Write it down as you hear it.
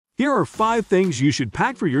Here are 5 things you should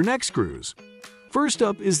pack for your next cruise. First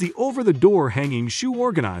up is the over-the-door hanging shoe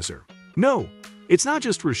organizer. No, it's not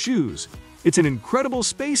just for shoes. It's an incredible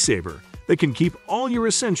space saver that can keep all your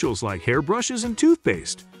essentials like hairbrushes and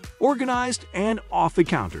toothpaste organized and off the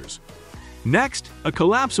counters. Next, a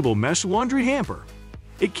collapsible mesh laundry hamper.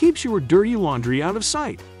 It keeps your dirty laundry out of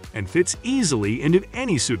sight and fits easily into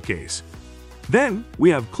any suitcase. Then,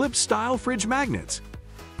 we have clip-style fridge magnets.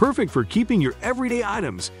 Perfect for keeping your everyday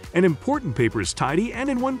items and important papers tidy and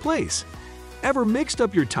in one place. Ever mixed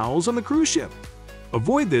up your towels on the cruise ship?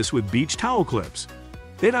 Avoid this with beach towel clips.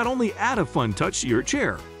 They not only add a fun touch to your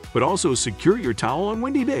chair, but also secure your towel on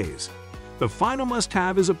windy days. The final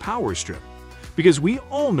must-have is a power strip, because we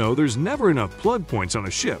all know there's never enough plug points on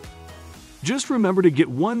a ship. Just remember to get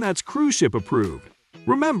one that's cruise ship approved.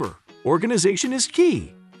 Remember, organization is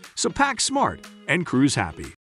key. So pack smart and cruise happy.